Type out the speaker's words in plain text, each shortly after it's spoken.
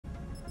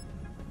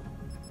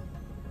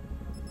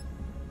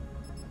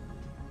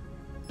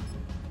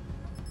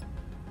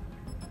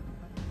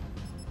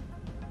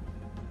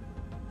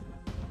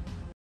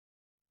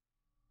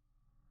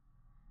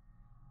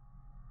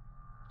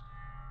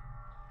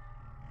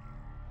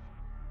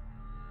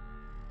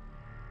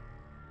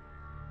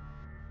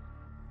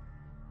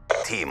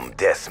Team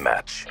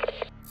deathmatch.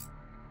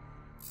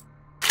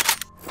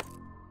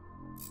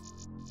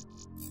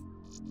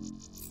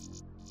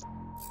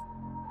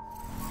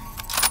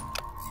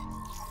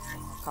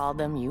 Called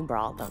them, you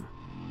brought them.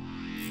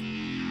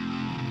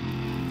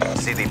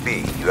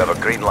 CDP, you have a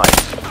green light.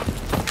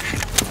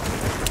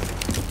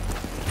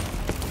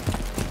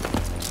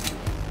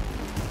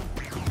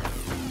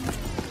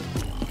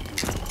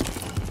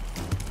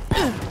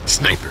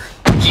 Sniper,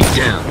 keep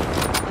down.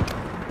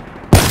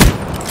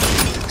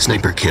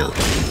 Sniper kill.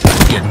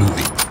 Get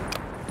moving.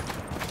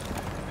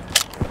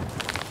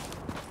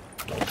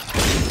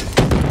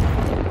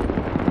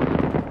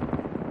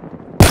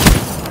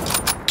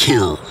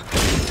 Kill.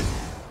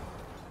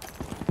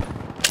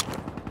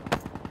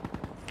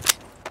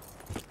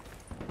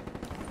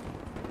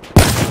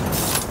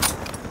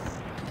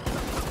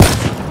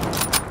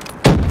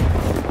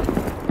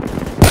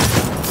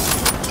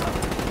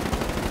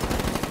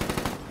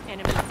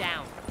 Enemy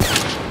down.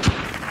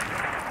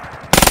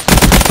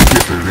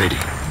 Ripper ready.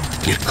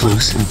 Get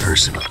close and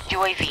personal.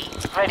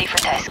 UAV, ready for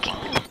tasking.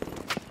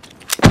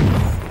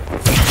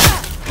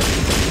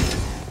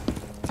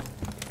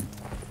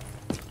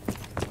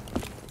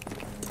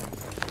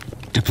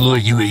 Deploy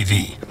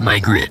UAV. My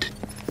grid.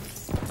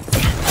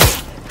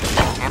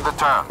 In the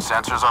turn,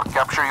 sensors on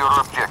capture your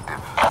objective.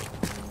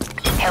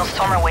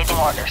 Hailstorm awaiting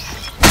orders.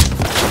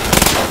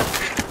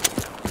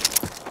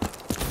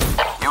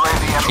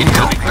 UAV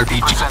Incoming MPO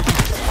RPG.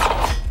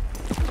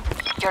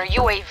 50%. Your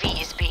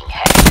UAV is being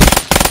hacked.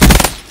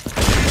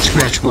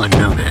 Scratch one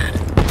nomad.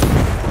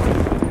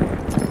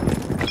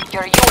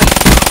 Your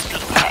UAV is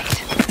being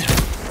hacked.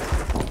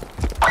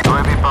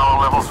 UAV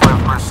power levels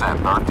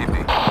 5%. RTB.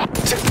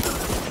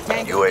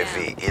 UAV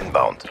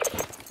inbound.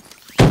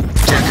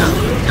 TACO.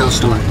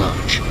 Hellstorm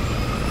launch.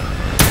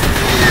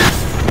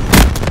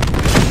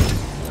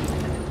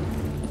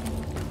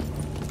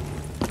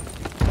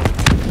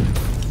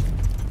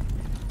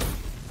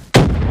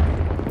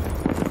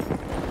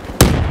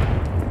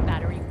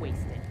 Battery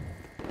wasted.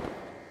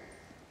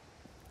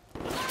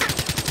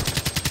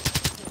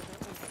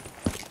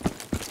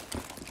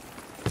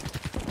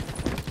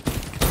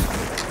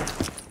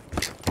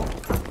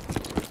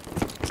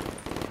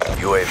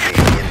 UAV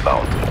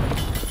inbound.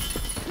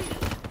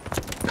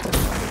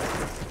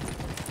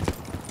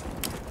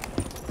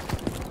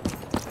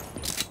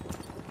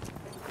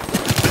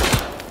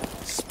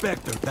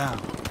 Spectre down.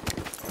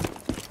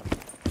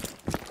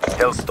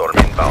 Hellstorm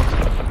inbound.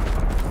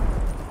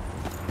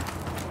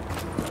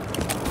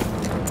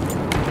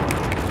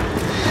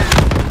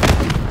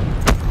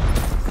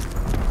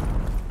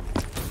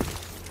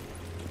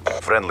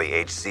 Friendly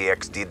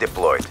HCXD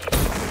deployed.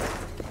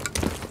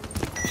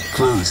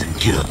 Close and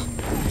kill.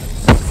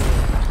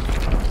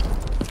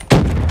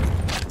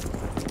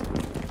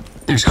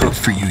 There's hope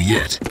for you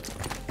yet.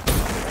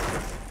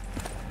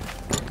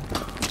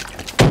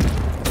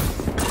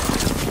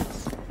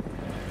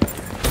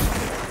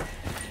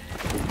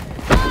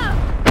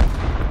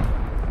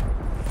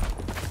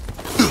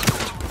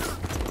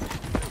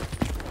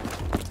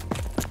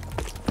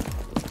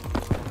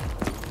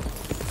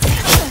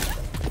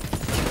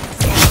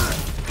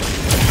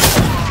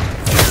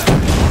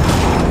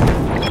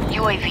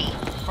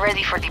 UAV,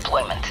 ready for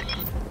deployment.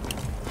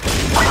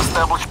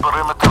 Establish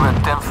perimeter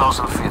at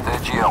 10,000 feet.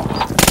 AGL.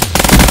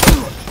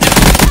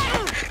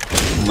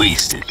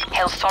 Wasted.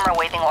 Hailstorm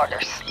awaiting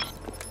orders.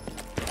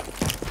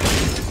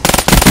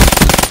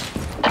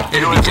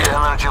 Enemy UAV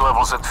down. energy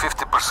levels at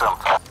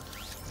 50%.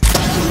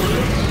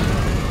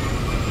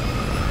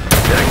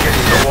 Get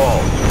against the wall.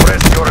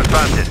 Press your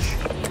advantage.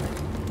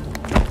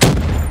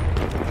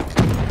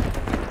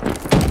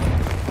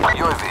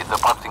 UAV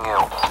departing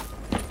L.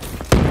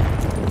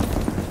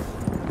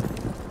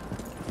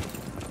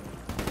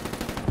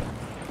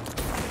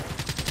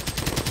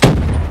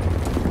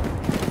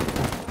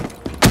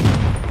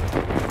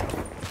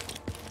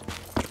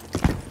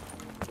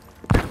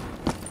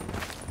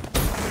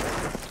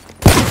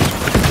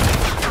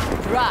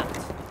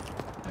 Dropped.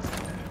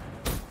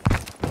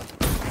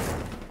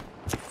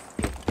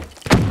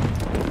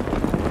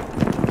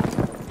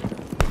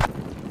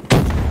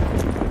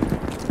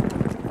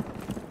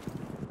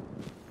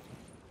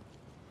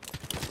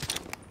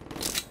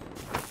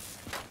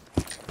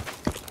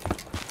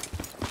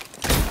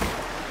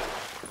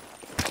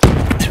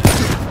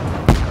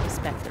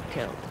 Spectre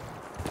killed.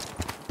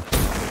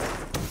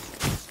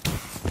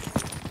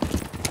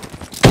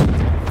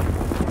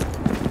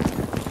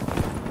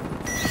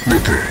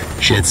 Ripper,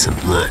 shed some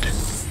blood.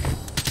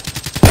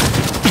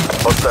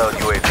 Hostile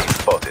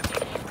UAV spotted.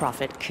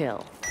 Prophet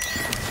kill.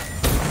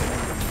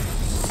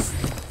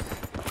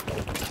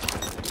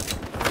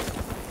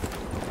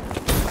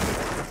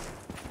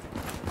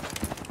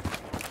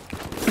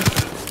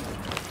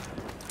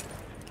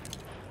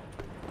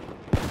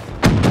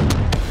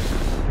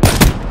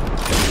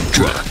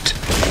 Dropped.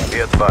 Be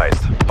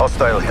advised.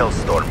 Hostile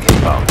Hellstorm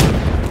inbound.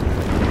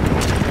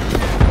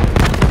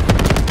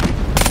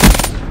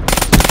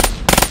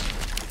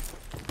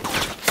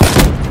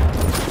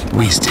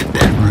 Wasted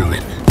that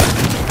ruin.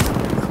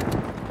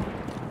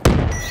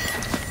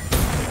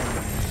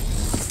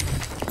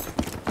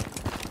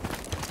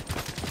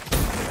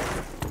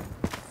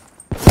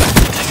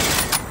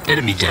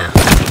 Enemy down.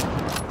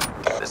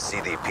 The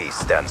CDP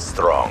stands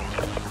strong.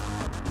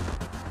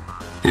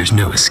 There's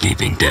no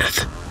escaping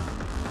death.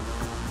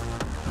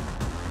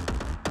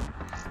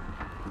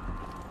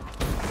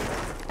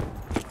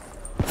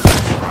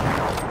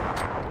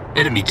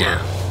 Enemy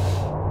down.